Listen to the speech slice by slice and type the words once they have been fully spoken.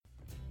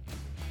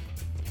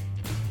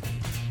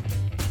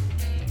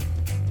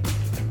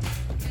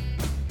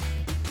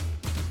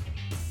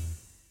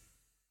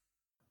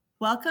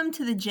Welcome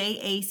to the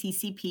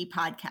JACCP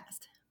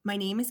podcast. My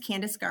name is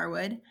Candace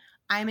Garwood.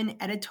 I'm an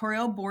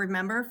editorial board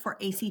member for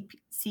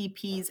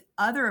ACCP's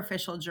other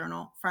official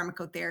journal,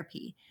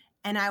 Pharmacotherapy,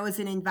 and I was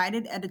an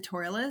invited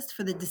editorialist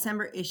for the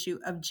December issue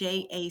of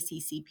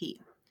JACCP.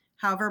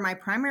 However, my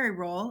primary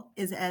role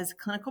is as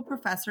clinical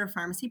professor of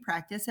pharmacy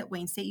practice at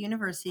Wayne State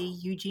University,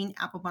 Eugene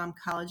Applebaum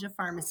College of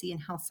Pharmacy and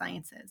Health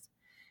Sciences.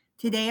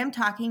 Today, I'm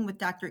talking with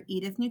Dr.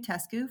 Edith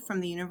Nutescu from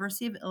the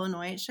University of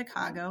Illinois at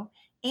Chicago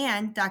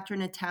and Dr.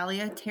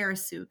 Natalia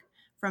Tarasuk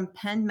from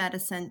Penn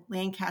Medicine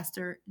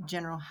Lancaster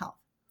General Health.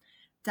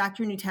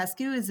 Dr.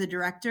 Nutescu is the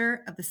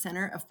director of the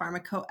Center of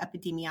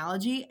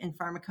Pharmacoepidemiology and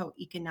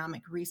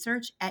Pharmacoeconomic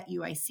Research at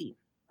UIC.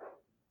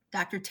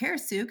 Dr.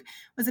 Tarasuk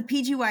was a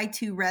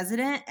PGY2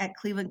 resident at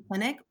Cleveland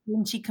Clinic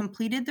when she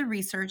completed the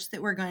research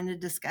that we're going to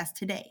discuss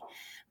today,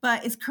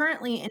 but is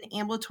currently an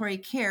ambulatory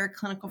care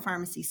clinical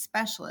pharmacy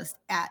specialist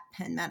at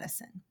Penn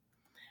Medicine.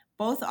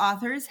 Both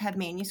authors have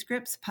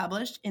manuscripts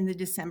published in the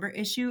December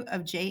issue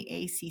of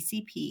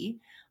JACCP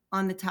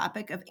on the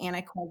topic of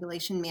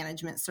anticoagulation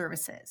management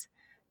services.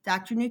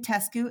 Dr.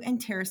 Nutescu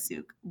and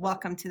Tarasuk,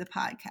 welcome to the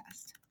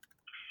podcast.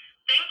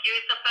 Thank you.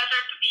 It's a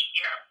pleasure to be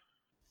here.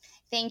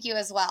 Thank you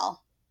as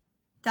well.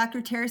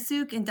 Dr.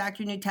 Tarasuk and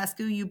Dr.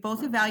 Nutescu, you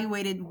both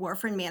evaluated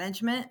warfarin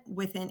management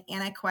within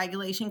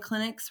anticoagulation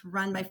clinics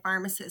run by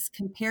pharmacists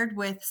compared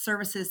with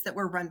services that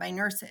were run by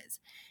nurses.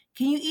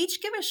 Can you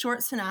each give a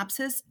short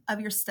synopsis of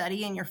your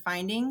study and your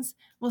findings?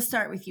 We'll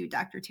start with you,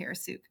 Dr.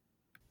 Tarasuk.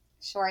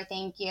 Sure,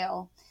 thank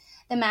you.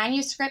 The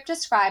manuscript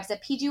describes a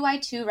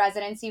PGY2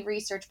 residency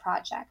research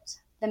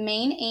project. The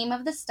main aim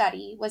of the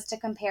study was to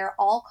compare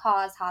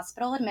all-cause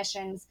hospital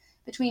admissions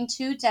between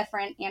two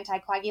different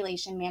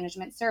anticoagulation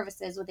management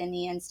services within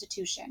the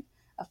institution,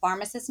 a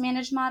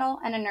pharmacist-managed model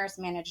and a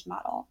nurse-managed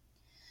model.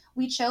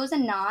 We chose a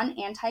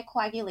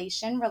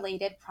non-anticoagulation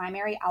related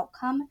primary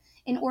outcome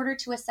in order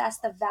to assess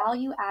the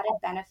value-added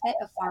benefit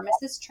of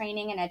pharmacist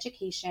training and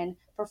education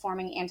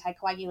performing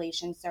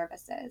anticoagulation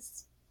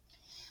services.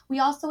 We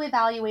also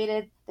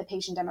evaluated the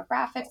patient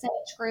demographics in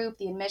each group,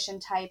 the admission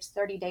types,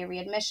 30-day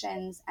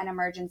readmissions, and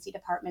emergency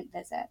department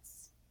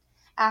visits.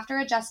 After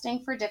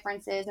adjusting for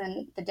differences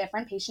in the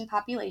different patient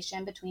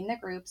population between the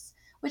groups,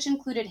 which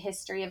included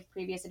history of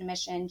previous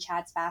admission,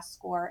 CHA2DS2-VASc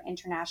score,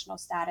 international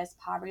status,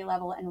 poverty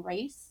level, and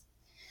race,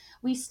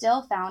 we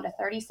still found a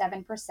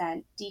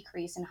 37%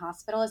 decrease in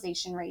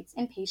hospitalization rates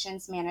in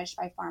patients managed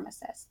by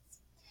pharmacists.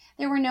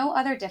 There were no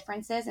other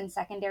differences in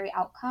secondary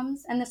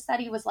outcomes, and the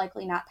study was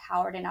likely not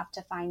powered enough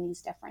to find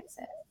these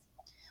differences.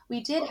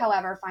 We did,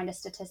 however, find a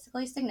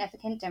statistically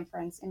significant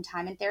difference in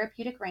time and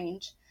therapeutic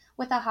range,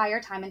 with a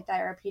higher time and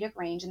therapeutic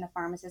range in the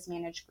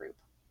pharmacist-managed group.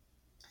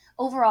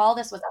 Overall,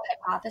 this was a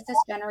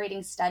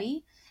hypothesis-generating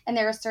study, and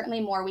there is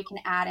certainly more we can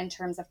add in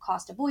terms of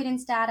cost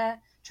avoidance data,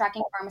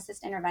 tracking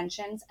pharmacist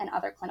interventions, and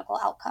other clinical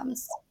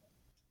outcomes.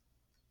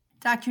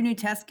 Dr.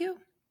 Nutescu?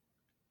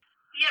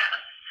 Yes,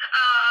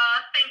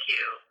 thank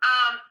you.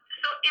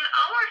 So in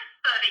our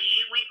study,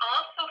 we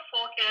also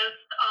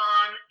focused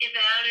on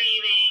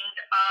evaluating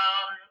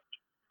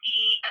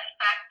the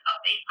effect of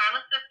a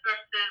pharmacist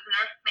versus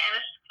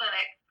nurse-managed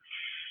clinic.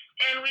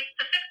 And we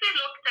specifically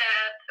looked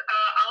at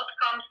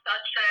outcomes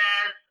such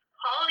as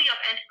quality of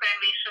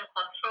anticoagulation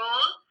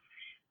control,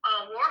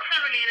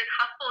 warfarin-related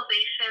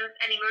hospitalizations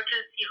and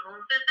emergency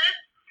room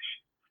visits,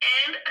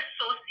 and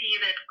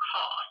associated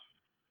costs.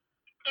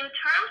 In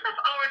terms of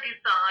our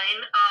design,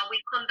 we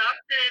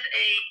conducted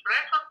a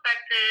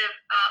retrospective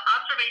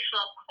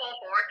observational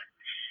cohort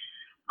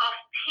of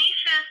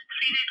patients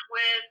treated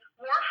with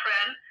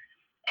warfarin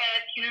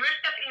at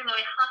University of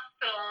Illinois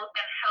Hospital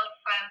and Health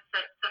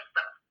Sciences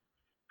System.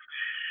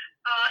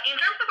 In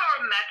terms of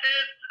our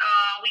methods,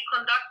 we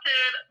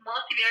conducted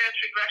multivariate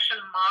regression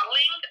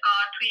modeling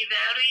to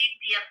evaluate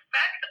the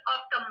effect of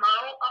the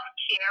model of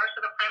care,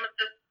 so the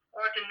pharmacist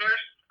or the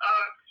nurse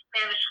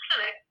managed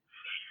clinic,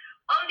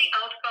 on the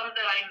outcomes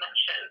that I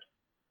mentioned.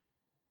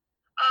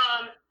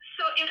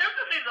 So in terms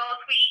of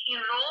results, we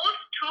enrolled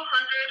 200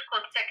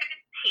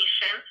 consecutive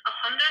patients,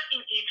 100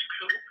 in each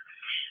group.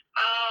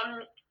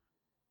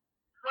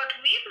 What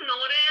we've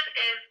noted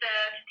is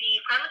that the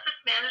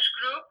pharmacist managed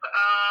group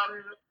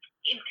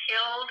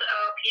entailed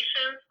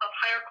patients of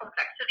higher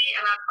complexity,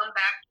 and I'll come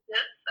back to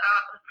this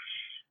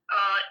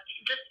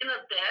just in a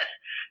bit.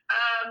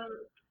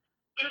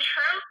 In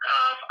terms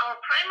of our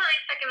primary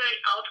secondary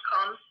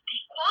outcomes, the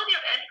quality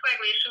of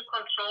anticoagulation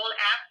control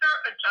after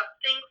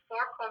adjusting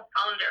for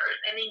confounders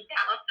and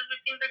imbalances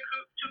within the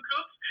two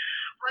groups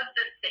was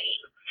the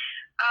same.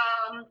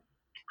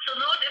 So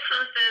no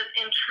differences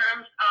in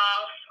terms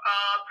of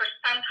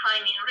percent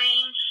time in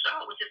range,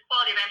 which is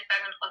quality of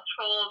anticoagulation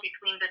control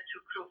between the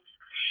two groups.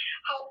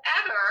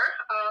 However,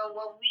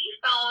 what we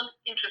found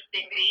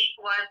interestingly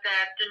was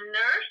that the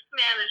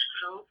nurse-managed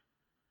group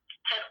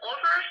had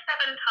over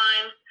 7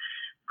 times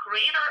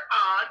greater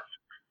odds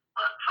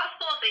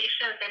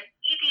hospitalizations and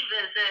ED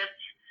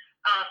visits.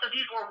 So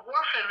these were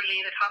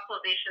warfarin-related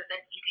hospitalizations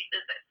and ED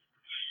visits.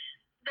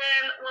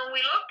 Then when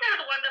we looked at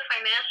what the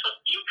financial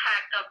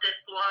impact of this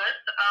was,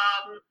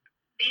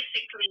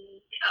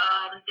 basically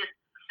this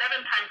 7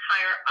 times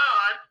higher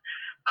odds.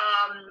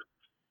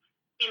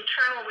 In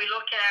turn, when we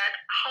look at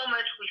how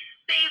much we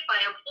save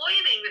by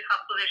avoiding the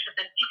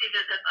hospitalizations and ED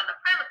visits on the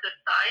premises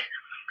side,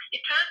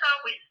 it turns out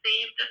we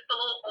saved just a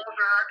little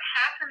over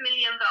 $500,000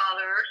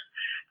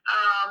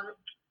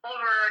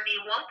 over the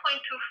 1.25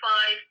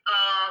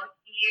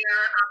 year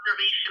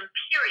observation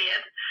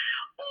period,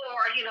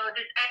 or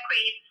this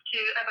equates to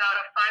about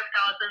a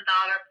 $5,000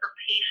 per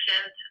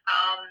patient.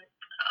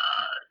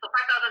 So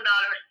 $5,000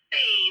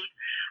 saved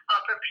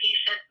per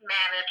patient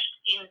managed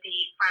in the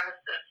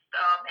pharmacist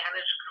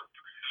managed group.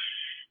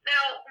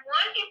 Now,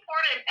 one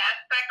important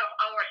aspect of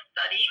our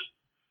study,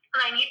 and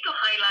I need to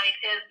highlight,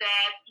 is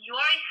that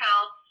URI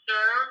Health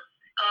serves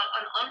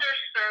an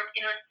underserved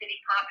inner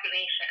city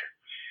population.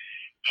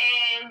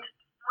 And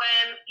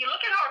when you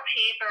look at our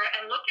paper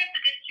and look at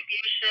the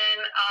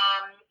distribution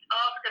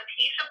of the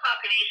patient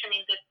population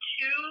in the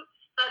two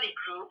study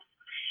groups,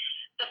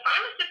 the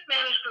pharmacist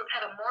managed group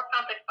had a more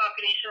complex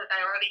population, as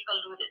I already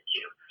alluded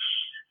to.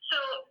 So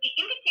the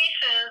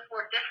indications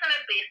were different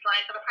at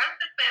baseline. So the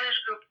pharmacist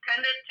managed group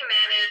tended to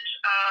manage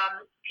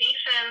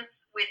patients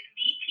with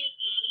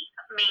VTE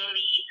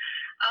mainly,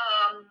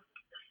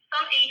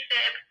 some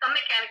AFib, some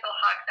mechanical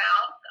heart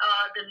valves.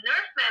 The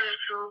nurse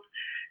managed group,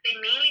 they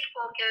mainly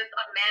focus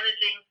on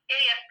managing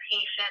AF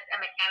patients and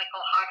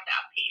mechanical heart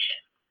valve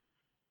patients.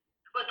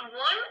 But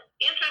one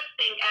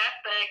interesting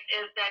aspect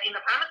is that in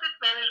the pharmacist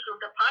managed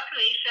group, the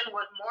population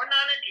was more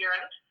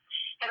non-adherent,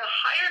 had a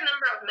higher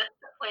number of missed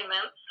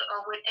appointments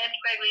with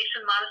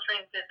anticoagulation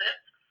monitoring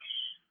visits,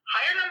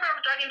 higher number of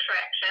drug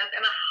interactions,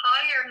 and a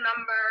higher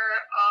number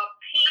of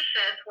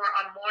patients who are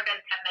on more than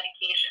 10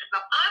 medications.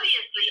 Now,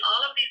 obviously,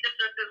 all of these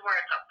differences were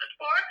adjusted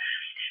for,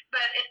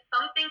 but it's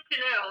something to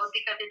know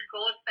because it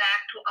goes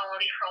back to our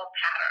referral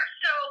pattern.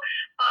 So,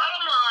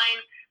 bottom line,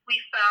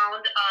 we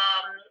found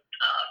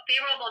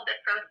favorable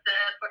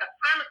differences for the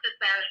pharmacist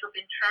managed group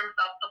in terms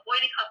of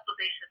avoiding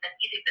hospitalizations and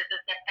ED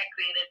visits that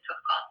equated to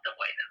cost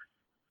avoidance.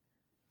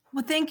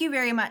 Well, thank you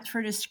very much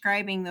for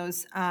describing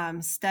those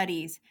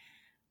studies.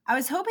 I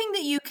was hoping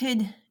that you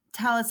could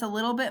tell us a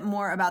little bit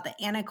more about the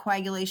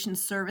anticoagulation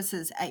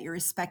services at your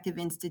respective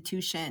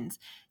institutions.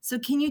 So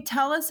can you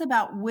tell us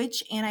about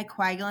which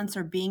anticoagulants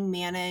are being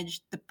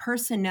managed, the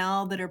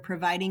personnel that are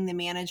providing the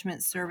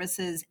management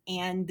services,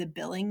 and the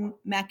billing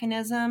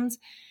mechanisms?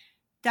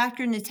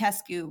 Dr.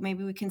 Netescu,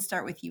 maybe we can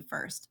start with you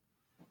first.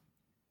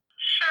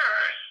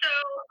 Sure. So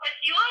at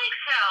URI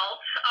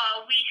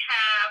Health, we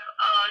have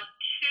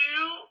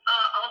two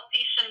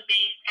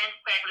outpatient-based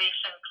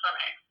anticoagulation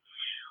clinics.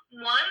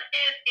 One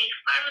is a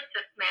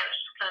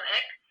pharmacist-managed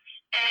clinic,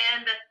 and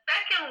the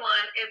second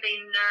one is a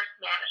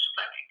nurse-managed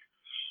clinic.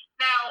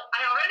 Now,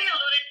 I already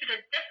alluded to the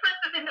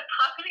differences in the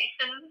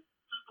population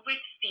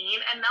we've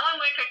seen, and now I'm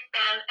going to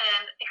expand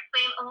and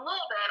explain a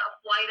little bit of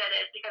why that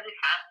is, because it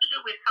has to do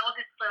with how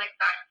these clinics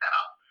are set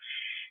up.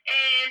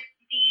 And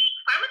the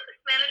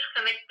pharmacist-managed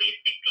clinic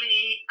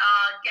basically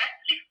gets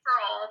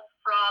referrals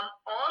from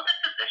all the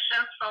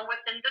physicians from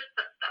within the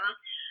system.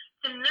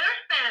 The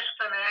nurse-managed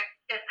clinic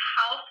is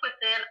housed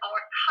within our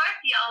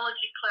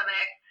cardiology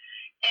clinic,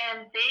 and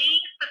they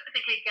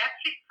specifically get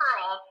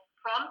referrals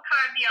from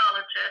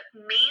cardiologists,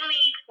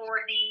 mainly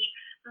for the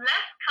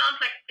less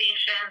complex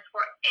patients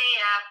for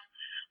AF,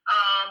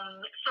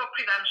 stroke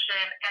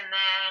prevention, and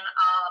then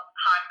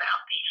heart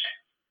valve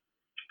patients.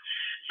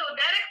 So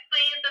that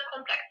explains the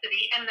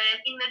complexity. And then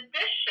in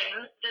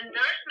addition, the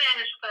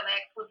nurse-managed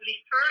clinics would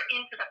refer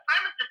into the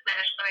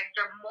pharmacist-managed clinics.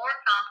 They're more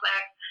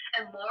complex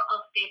and more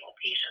unstable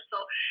patients.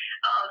 So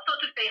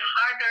to say,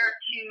 harder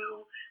to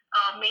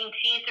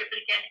maintain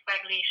therapeutic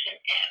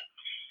anticoagulation in.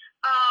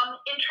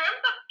 In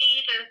terms of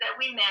agents that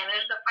we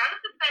manage, the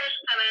pharmacist-managed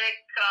clinic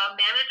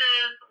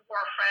manages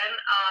warfarin,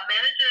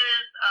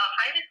 manages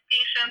high-risk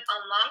patients on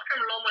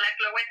long-term low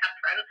molecular weight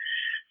heparin.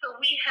 So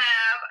we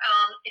have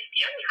a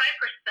fairly high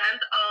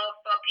percent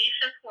of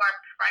patients who are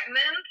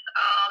pregnant,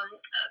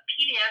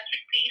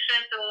 pediatric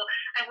patients. So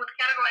I would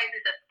categorize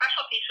it as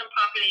special patient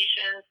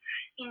populations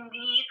in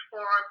need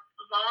for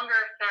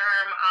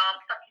longer-term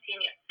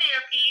subcutaneous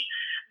therapy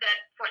that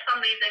for some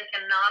reason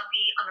cannot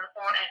be on an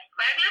oral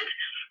anticoagulant.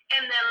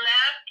 And then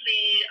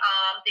lastly,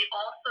 they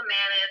also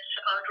manage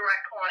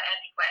direct oral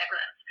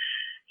anticoagulants.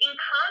 In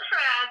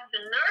contrast,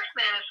 the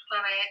nurse-managed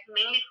clinic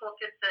mainly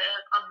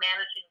focuses on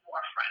managing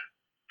warfarin.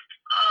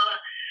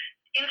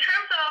 In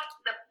terms of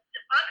the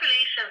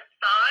population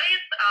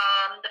size,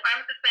 the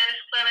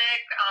pharmacist-managed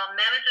clinic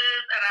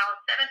manages around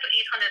 700 to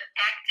 800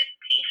 active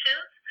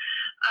patients,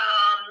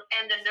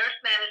 and the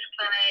nurse-managed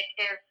clinic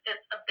is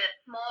a bit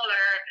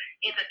smaller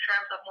in the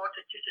terms of more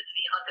to 200 to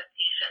 300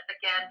 patients.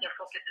 Again, their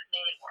focus is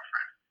mainly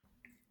warfarin.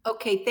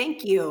 Okay,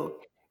 thank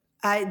you.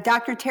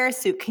 Dr.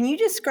 Tarasuk, can you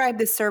describe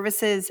the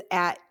services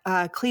at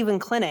Cleveland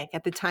Clinic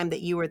at the time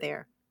that you were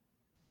there?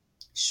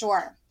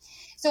 Sure.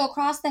 So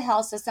across the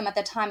health system at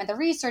the time of the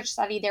research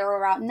study, there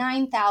were about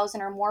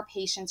 9,000 or more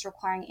patients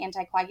requiring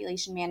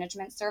anticoagulation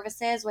management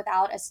services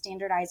without a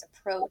standardized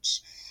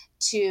approach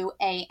to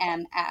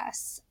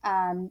AMS.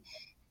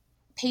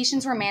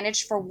 patients were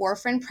managed for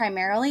warfarin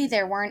primarily.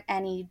 There weren't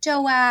any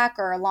DOAC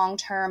or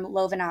long-term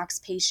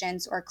Lovenox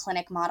patients or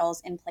clinic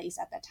models in place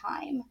at the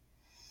time.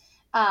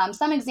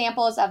 Some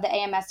examples of the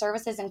AMS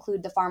services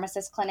include the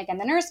pharmacist clinic and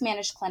the nurse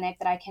managed clinic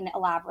that I can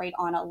elaborate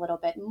on a little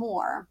bit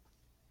more.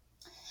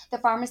 The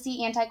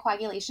Pharmacy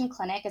Anticoagulation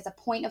Clinic is a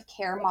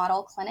point-of-care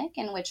model clinic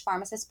in which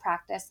pharmacists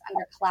practice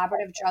under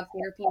collaborative drug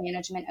therapy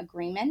management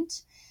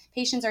agreement.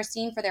 Patients are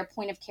seen for their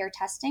point-of-care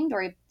testing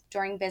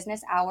during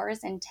business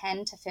hours in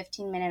 10 to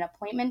 15-minute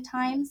appointment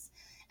times,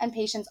 and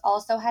patients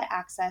also had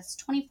access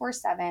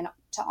 24/7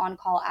 to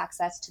on-call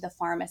access to the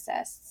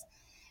pharmacists.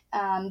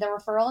 The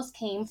referrals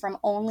came from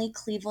only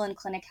Cleveland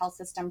Clinic Health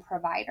System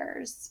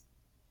providers.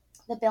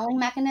 The billing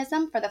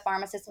mechanism for the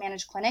pharmacist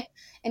managed clinic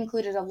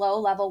included a low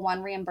level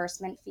 1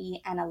 reimbursement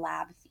fee and a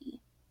lab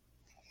fee.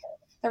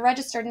 The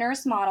registered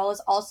nurse model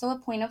is also a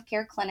point of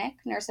care clinic.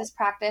 Nurses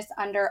practice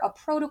under a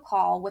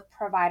protocol with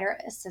provider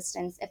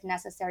assistance if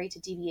necessary to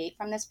deviate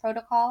from this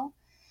protocol.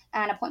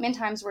 And appointment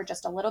times were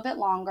just a little bit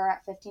longer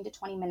at 15 to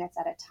 20 minutes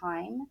at a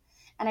time.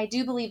 And I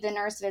do believe the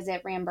nurse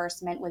visit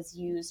reimbursement was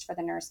used for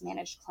the nurse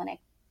managed clinic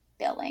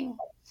billing.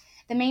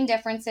 The main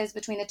differences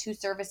between the two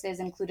services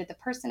included the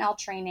personnel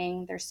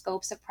training, their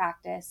scopes of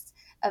practice,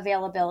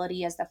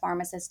 availability, as the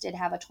pharmacist did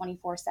have a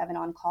 24/7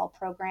 on-call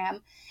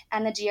program,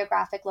 and the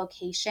geographic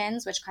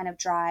locations, which kind of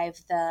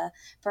drive the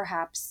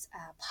perhaps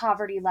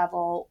poverty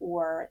level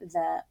or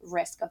the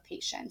risk of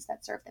patients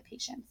that serve the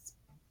patients.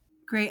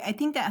 Great. I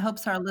think that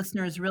helps our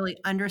listeners really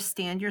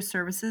understand your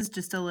services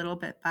just a little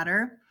bit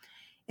better.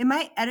 In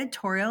my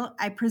editorial,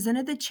 I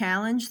presented the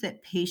challenge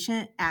that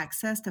patient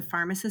access to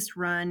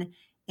pharmacist-run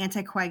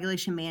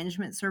anticoagulation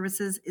management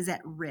services is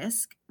at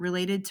risk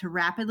related to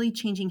rapidly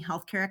changing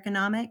healthcare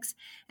economics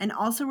and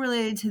also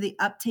related to the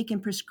uptake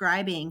and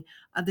prescribing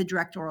of the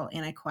direct oral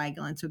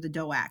anticoagulants or the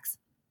DOACs.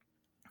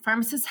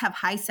 Pharmacists have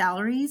high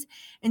salaries,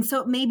 and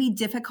so it may be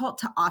difficult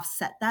to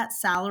offset that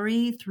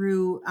salary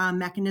through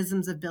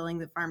mechanisms of billing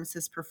that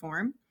pharmacists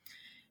perform.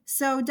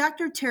 So,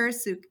 Dr.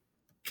 Tarasuk,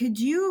 could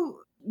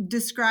you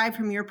describe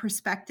from your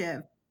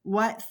perspective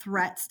what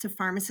threats to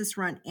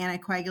pharmacist-run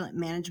anticoagulant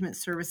management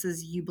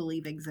services you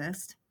believe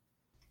exist?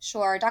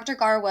 Sure. Dr.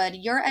 Garwood,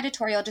 your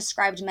editorial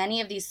described many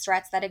of these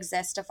threats that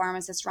exist to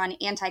pharmacist-run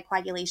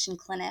anticoagulation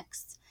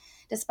clinics.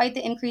 Despite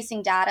the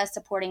increasing data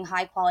supporting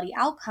high-quality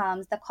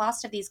outcomes, the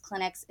cost of these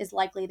clinics is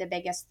likely the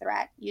biggest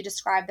threat. You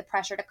described the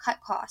pressure to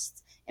cut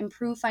costs,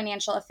 improve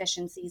financial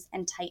efficiencies,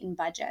 and tighten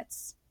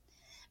budgets.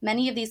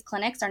 Many of these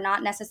clinics are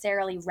not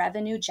necessarily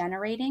revenue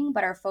generating,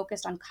 but are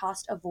focused on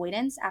cost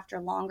avoidance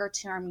after longer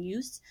term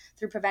use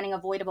through preventing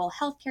avoidable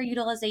healthcare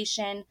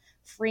utilization,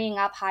 freeing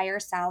up higher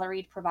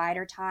salaried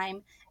provider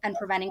time, and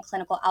preventing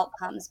clinical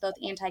outcomes, both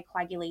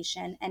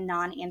anticoagulation and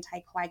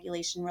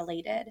non-anticoagulation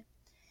related.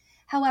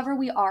 However,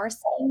 we are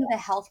seeing the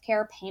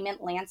healthcare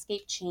payment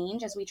landscape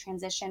change as we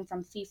transition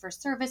from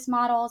fee-for-service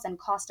models, and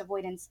cost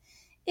avoidance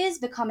is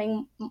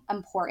becoming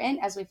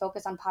important as we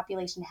focus on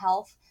population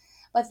health.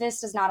 But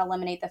this does not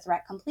eliminate the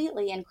threat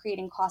completely, and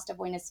creating cost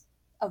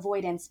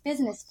avoidance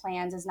business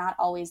plans is not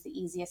always the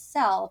easiest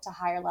sell to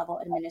higher level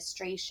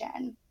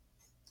administration.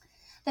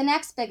 The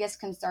next biggest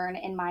concern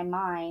in my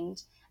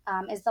mind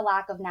is the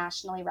lack of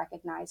nationally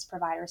recognized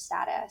provider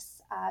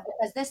status,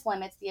 because this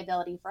limits the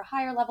ability for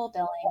higher level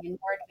billing and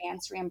more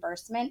advanced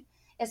reimbursement,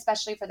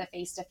 especially for the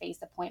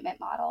face-to-face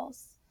appointment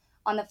models.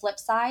 On the flip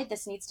side,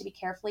 this needs to be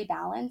carefully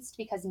balanced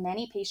because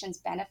many patients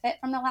benefit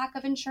from the lack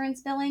of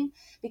insurance billing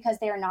because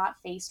they are not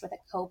faced with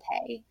a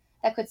copay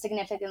that could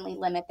significantly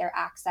limit their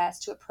access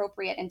to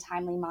appropriate and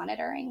timely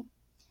monitoring.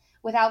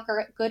 Without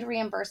good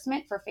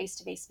reimbursement for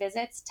face-to-face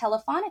visits,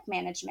 telephonic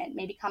management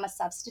may become a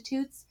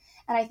substitute,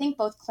 and I think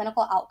both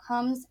clinical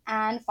outcomes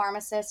and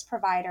pharmacist,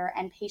 provider,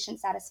 and patient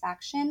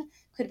satisfaction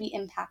could be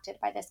impacted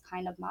by this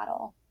kind of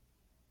model.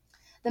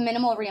 The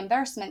minimal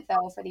reimbursement,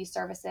 though, for these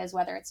services,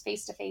 whether it's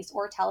face-to-face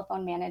or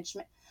telephone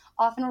management,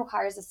 often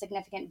requires a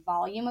significant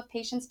volume of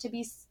patients to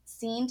be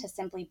seen to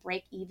simply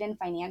break even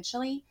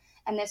financially,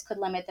 and this could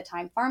limit the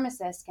time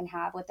pharmacists can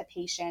have with the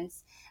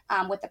patients,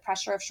 with the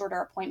pressure of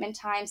shorter appointment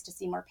times to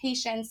see more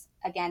patients.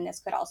 Again, this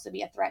could also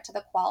be a threat to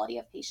the quality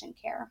of patient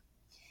care.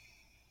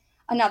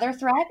 Another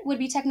threat would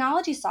be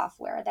technology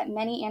software that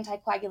many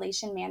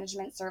anticoagulation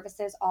management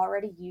services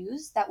already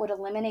use that would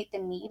eliminate the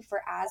need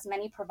for as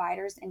many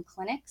providers in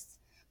clinics,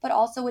 but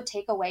also would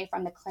take away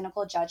from the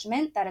clinical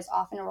judgment that is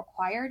often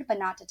required but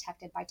not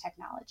detected by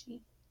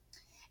technology.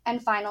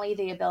 And finally,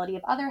 the ability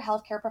of other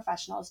healthcare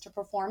professionals to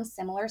perform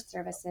similar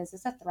services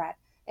is a threat,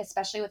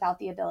 especially without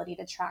the ability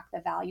to track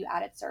the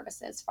value-added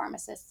services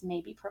pharmacists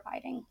may be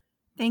providing.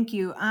 Thank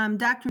you.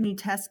 Dr.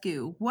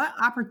 Nutescu, what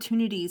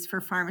opportunities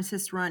for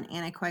pharmacist-run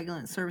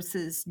anticoagulant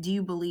services do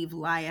you believe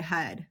lie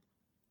ahead?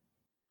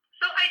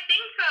 So I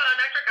think,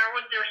 Dr.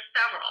 Garwood, there are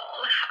several.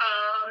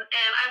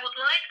 And I would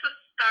like to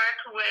start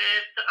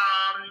with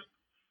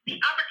the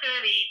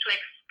opportunity to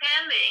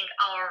expanding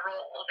our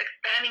roles,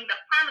 expanding the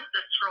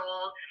pharmacist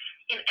role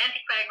in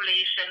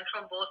anticoagulation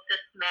from both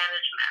this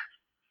management.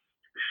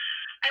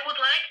 I would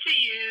like to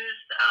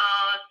use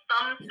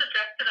some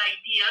suggested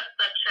ideas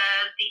such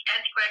as the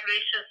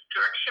anticoagulation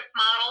stewardship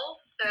model.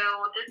 So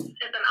this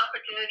is an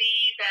opportunity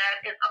that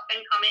is up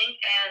and coming,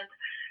 and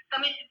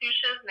some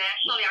institutions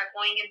nationally are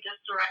going in this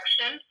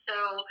direction. So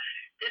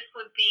this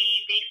would be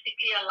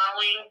basically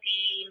allowing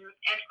the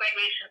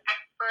anticoagulation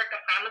expert, the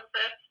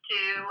pharmacist, to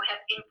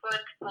have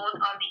input both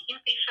on the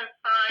inpatient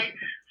side,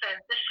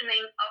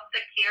 transitioning of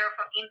the care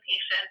from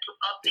inpatient to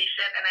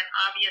outpatient, and then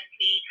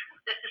obviously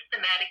the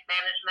systematic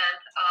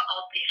management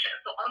outpatient.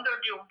 So under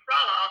the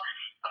umbrella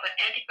of an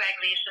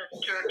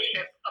anticoagulation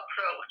stewardship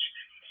approach.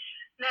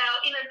 Now,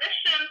 in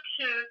addition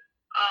to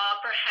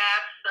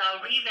perhaps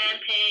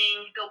revamping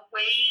the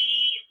way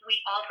we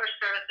offer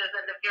services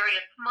and the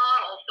various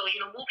models, so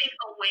moving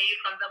away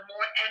from the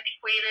more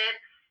antiquated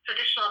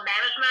traditional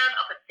management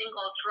of a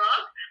single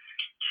drug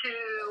to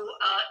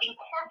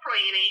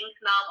incorporating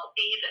novel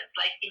agents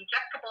like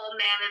injectable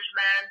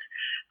management,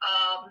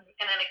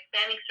 and then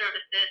expanding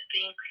services to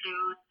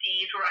include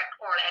the direct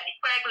oral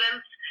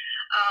anticoagulants.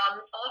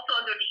 Also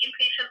under the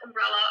inpatient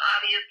umbrella,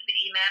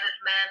 obviously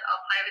management of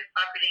high-risk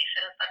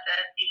populations such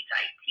as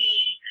HIT,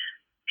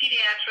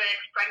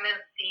 pediatrics,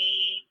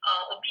 pregnancy,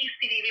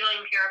 obesity,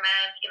 renal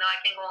impairment, I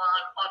can go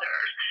on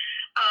others.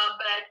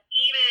 But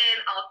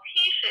even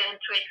outpatient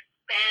to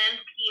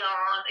expand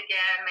beyond,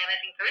 again,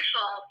 managing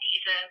traditional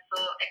agents, so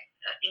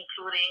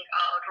including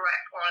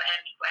direct oral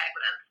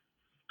anticoagulants.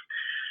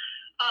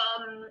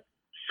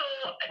 So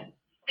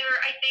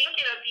I think,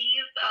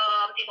 these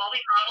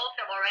evolving models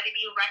have already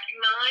been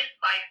recognized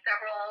by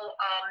several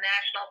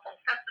national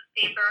consensus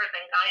papers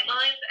and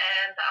guidelines,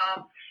 and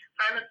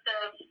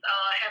pharmacists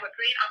have a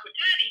great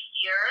opportunity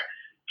here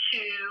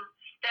to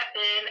step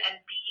in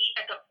and be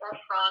at the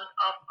forefront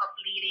of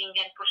leading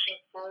and pushing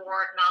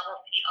forward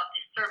novelty of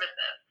these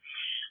services.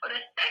 But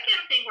the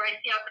second thing where I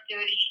see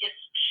opportunity is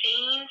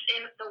change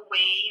in the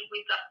way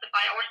we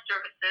justify our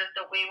services,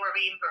 the way we're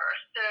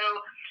reimbursed. So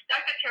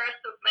Dr.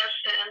 Tarasuk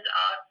mentioned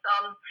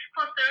some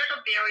concerns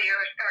or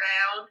barriers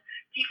around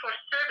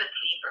fee-for-service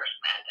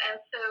reimbursement. And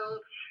so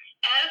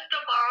as the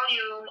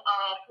volume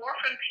of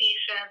warfarin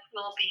patients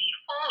will be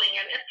falling,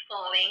 and is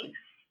falling,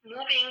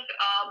 moving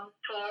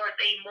towards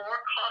a more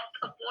cost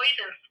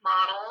avoidance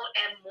model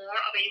and more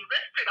of a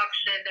risk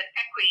reduction that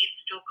equates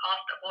to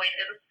cost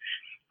avoidance,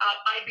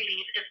 I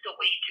believe is the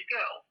way to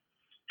go.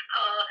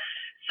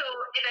 So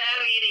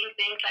evaluating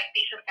things like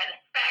patient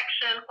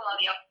satisfaction,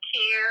 quality of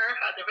care,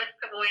 the risk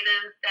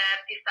avoidance that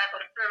these type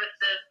of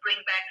services bring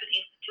back to the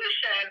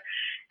institution,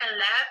 and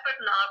last but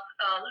not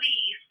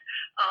least,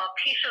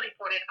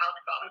 patient-reported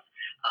outcomes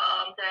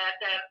that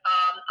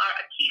are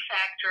a key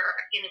factor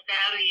in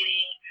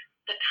evaluating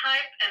the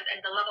type and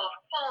the level of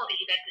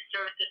quality that the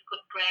services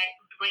could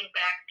bring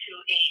back to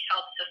a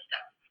health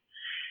system.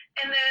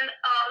 And then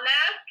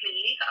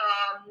lastly,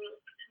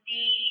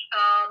 the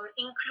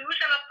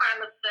inclusion of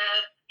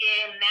pharmacists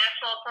in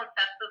national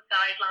consensus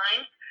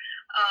guidelines,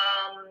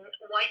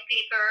 white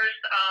papers.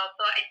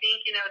 So I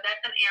think,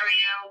 that's an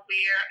area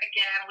where,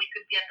 again, we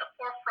could be at the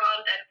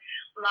forefront and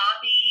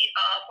lobby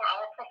for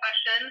our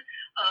profession,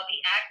 be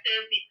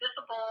active, be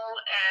visible,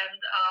 and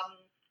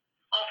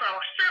offer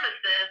our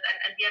services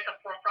and be at the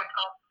forefront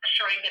of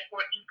assuring that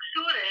we're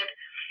included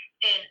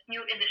in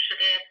new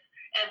initiatives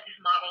as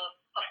these models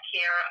of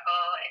care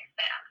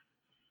expand.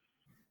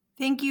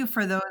 Thank you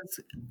for those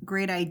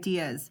great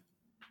ideas.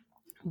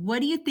 What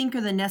do you think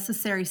are the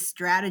necessary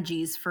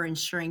strategies for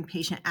ensuring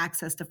patient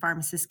access to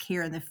pharmacist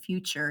care in the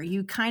future?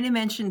 You kind of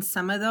mentioned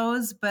some of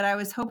those, but I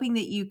was hoping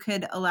that you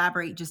could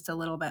elaborate just a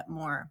little bit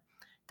more.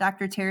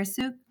 Dr.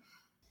 Tarasuk?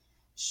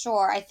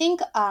 Sure. I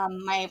think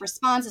my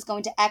response is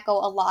going to echo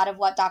a lot of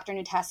what Dr.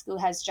 Nutescu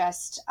has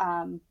just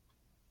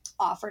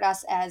offered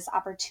us as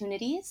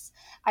opportunities.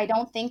 I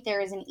don't think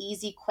there is an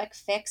easy, quick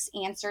fix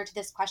answer to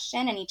this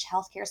question, and each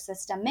healthcare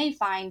system may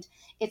find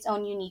its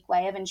own unique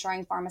way of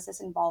ensuring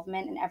pharmacist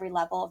involvement in every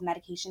level of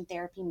medication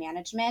therapy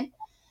management.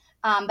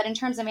 But in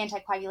terms of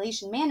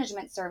anticoagulation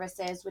management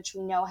services, which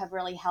we know have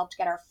really helped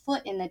get our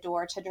foot in the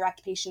door to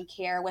direct patient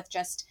care with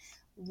just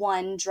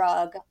one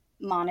drug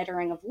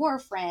monitoring of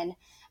warfarin,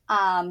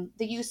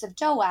 the use of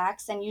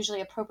DOACs, and usually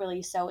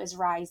appropriately so, is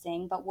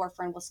rising, but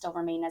warfarin will still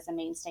remain as a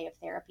mainstay of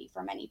therapy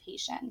for many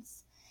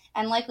patients.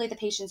 And likely the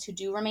patients who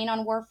do remain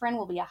on warfarin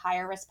will be a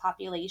higher risk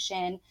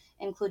population,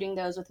 including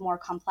those with more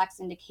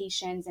complex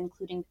indications,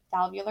 including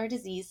valvular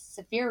disease,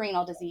 severe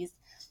renal disease,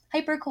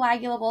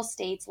 hypercoagulable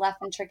states, left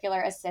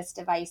ventricular assist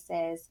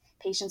devices,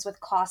 patients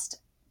with cost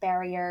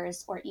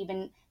barriers, or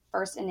even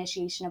first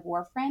initiation of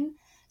warfarin.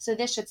 So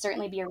this should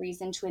certainly be a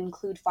reason to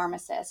include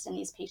pharmacists in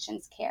these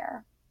patients'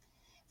 care.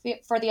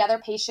 For the other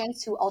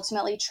patients who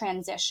ultimately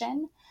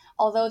transition,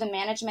 although the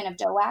management of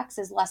DOACs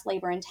is less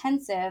labor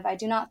intensive, I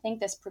do not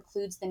think this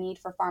precludes the need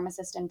for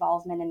pharmacist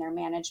involvement in their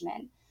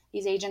management.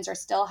 These agents are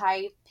still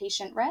high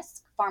patient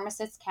risk.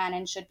 Pharmacists can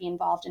and should be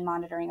involved in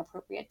monitoring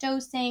appropriate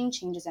dosing,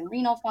 changes in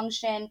renal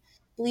function,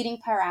 bleeding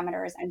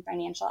parameters, and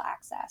financial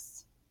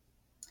access.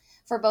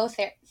 For both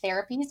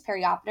therapies,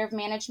 perioperative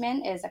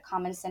management is a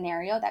common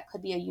scenario that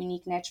could be a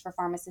unique niche for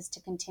pharmacists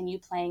to continue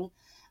playing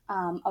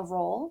a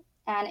role.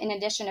 And in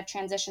addition, if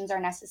transitions are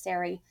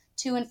necessary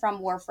to and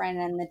from warfarin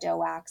and the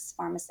DOACs,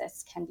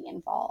 pharmacists can be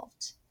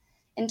involved.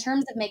 In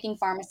terms of making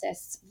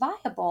pharmacists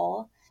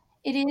viable,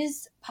 it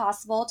is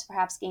possible to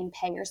perhaps gain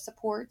payer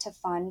support to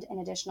fund an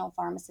additional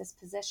pharmacist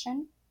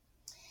position.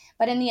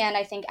 But in the end,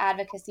 I think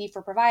advocacy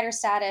for provider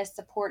status,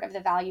 support of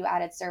the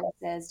value-added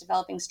services,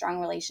 developing strong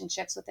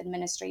relationships with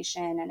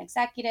administration and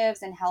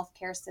executives and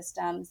healthcare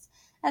systems,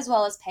 as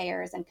well as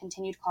payers and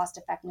continued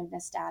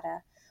cost-effectiveness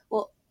data,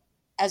 will,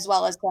 as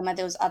well as some of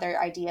those other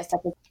ideas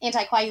such as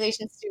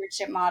anticoagulation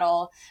stewardship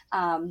model,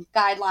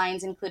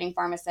 guidelines, including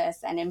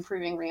pharmacists, and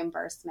improving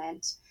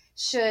reimbursement,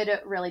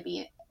 should really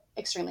be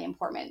extremely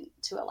important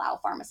to allow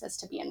pharmacists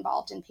to be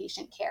involved in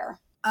patient care.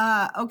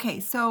 Okay,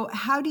 so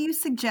how do you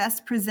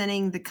suggest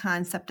presenting the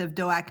concept of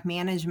DOAC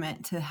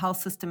management to health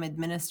system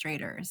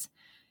administrators?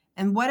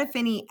 And what, if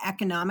any,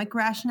 economic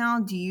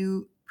rationale do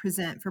you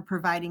present for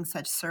providing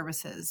such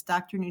services?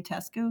 Dr.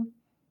 Nutescu?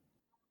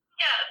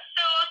 Yeah,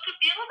 so to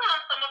build on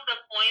some of the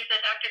points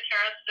that Dr.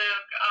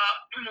 Tarasuk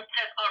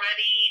has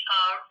already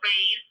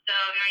raised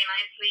very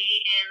nicely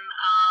in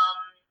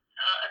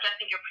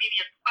addressing your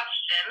previous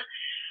question,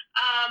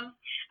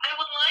 I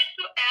would like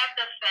to add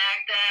the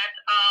fact that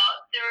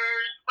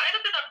there's quite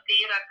a bit of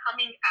data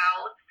coming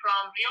out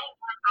from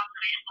real-world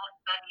operational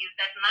studies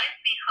that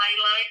nicely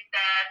highlight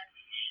that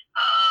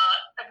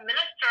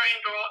administering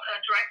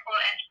direct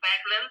oral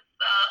anticoagulants,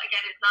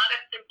 again, is not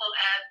as simple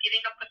as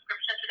giving a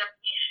prescription to the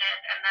patient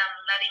and then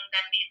letting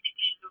them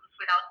basically loose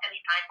without any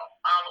type of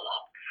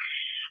follow-up.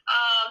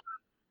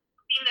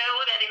 We know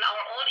that in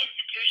our own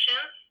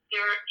institutions,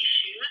 there are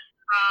issues.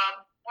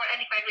 For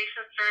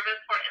anticoagulation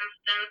service, for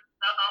instance,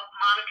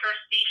 monitor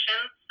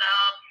stations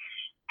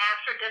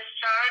after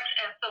discharge,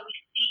 and so we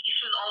see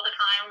issues all the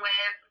time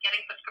with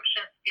getting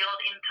prescriptions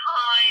filled in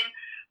time,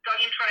 drug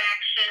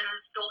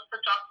interactions, dose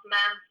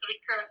adjustments,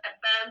 recurrent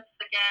events,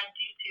 again,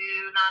 due to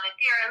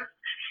non-adherence.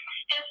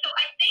 And so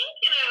I think,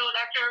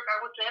 Dr.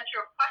 Garwood, to answer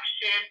your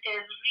question,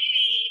 is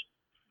really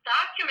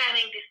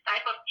documenting this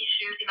type of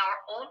issues in our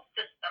own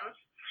systems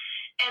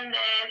and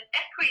then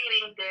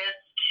equating this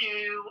to,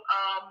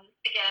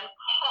 again,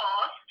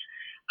 cost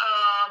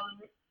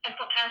and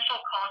potential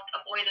cost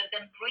avoidance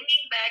and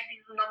bringing back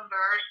these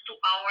numbers to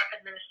our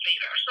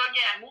administrators. So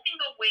again, moving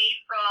away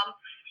from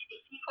a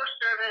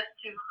fee-for-service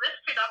to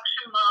risk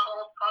reduction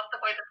models, cost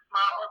avoidance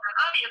models, and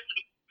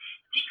obviously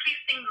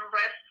decreasing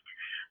risk,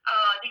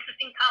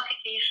 decreasing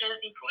complications,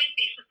 improving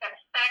patient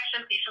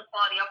satisfaction, patient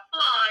quality of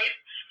life.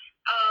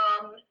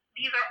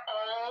 These are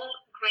all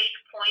great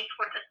points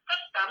for the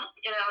system.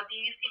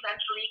 These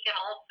eventually can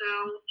also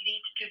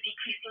lead to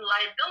decreasing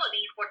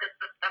liability for the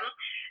system,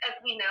 as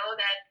we know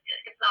that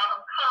it's not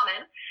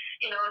uncommon,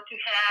 to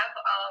have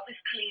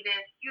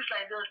risk-related use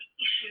liability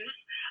issues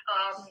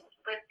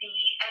with the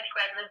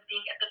anticoagulants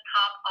being at the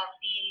top of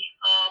the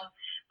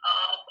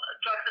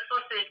drugs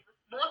associated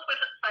both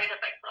with side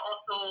effects, but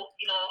also,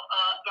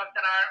 drugs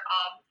that are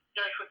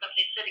very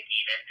frequently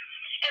litigated.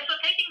 And so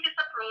taking this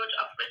approach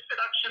of risk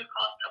reduction,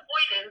 cost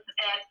avoidance,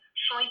 and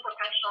showing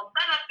potential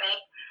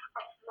benefits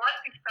of what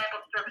these type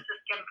of services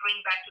can bring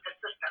back to the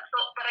system. So,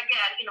 but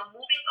again,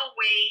 moving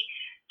away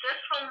just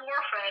from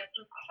warfarin,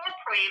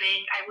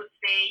 incorporating, I would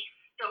say,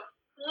 the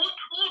full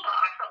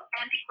toolbox of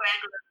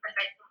anticoagulants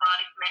and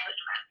thrombotic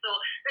management. So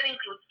that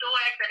includes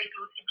DOACs, that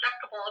includes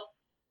injectables,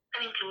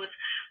 that includes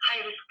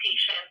high-risk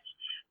patients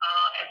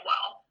as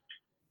well.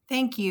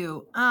 Thank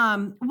you.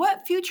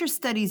 What future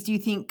studies do you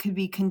think could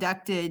be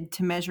conducted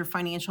to measure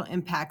financial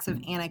impacts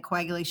of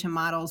anticoagulation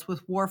models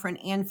with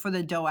warfarin and for the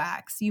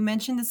DOACs? You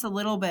mentioned this a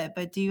little bit,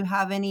 but do you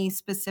have any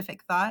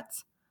specific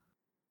thoughts?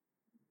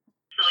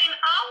 So in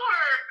our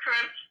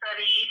current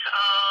study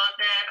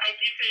that I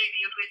briefly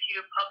reviewed with you,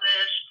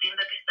 published in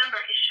the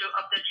December issue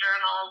of the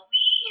journal,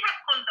 we have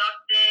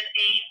conducted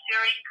a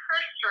very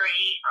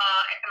cursory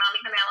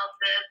economic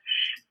analysis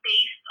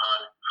based on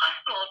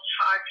hospital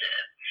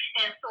charges.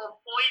 And so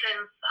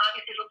avoidance,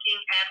 obviously looking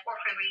at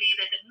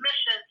warfarin-related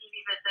admissions, ED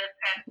visits,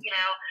 and,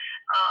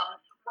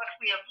 what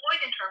we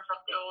avoid in terms of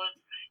those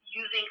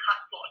using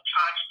hospital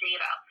charge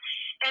data.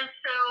 And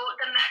so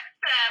the next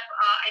step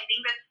I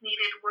think that's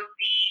needed would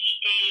be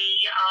a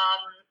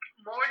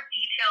more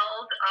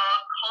detailed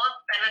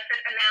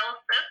cost-benefit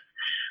analysis,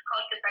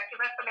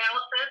 cost-effectiveness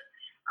analysis.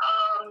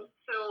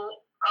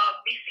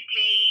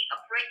 Basically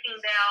breaking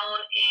down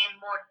in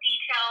more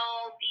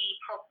detail the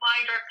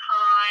provider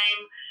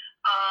time,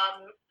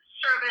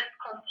 service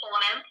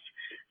components.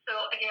 So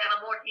again,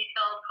 a more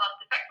detailed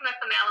cost-effectiveness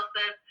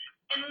analysis.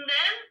 And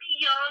then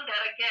beyond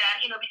that,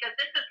 again, because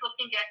this is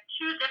looking at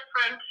two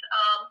different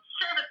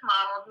service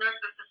models, nurse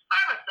versus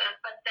pharmacist,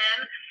 but then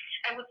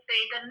I would say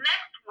the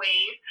next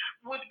wave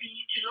would be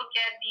to look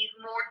at these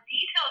more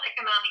detailed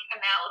economic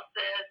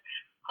analysis,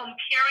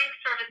 comparing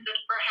services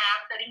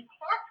perhaps that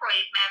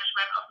incorporate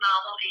management of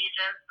novel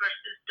agents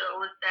versus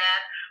those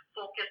that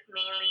focus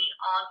mainly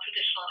on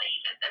traditional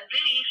agents, and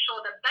really show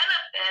the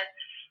benefit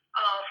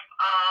of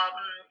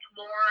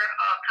more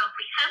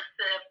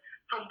comprehensive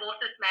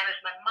thrombosis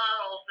management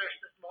models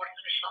versus more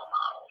traditional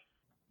models.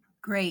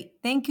 Great.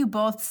 Thank you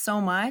both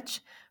so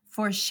much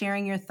for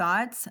sharing your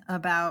thoughts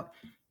about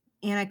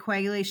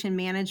anticoagulation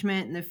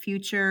management and the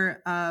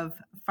future of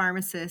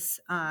pharmacists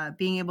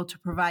being able to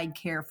provide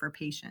care for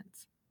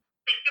patients.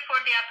 Thank you for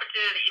the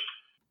opportunity.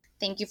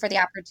 Thank you for the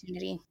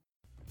opportunity.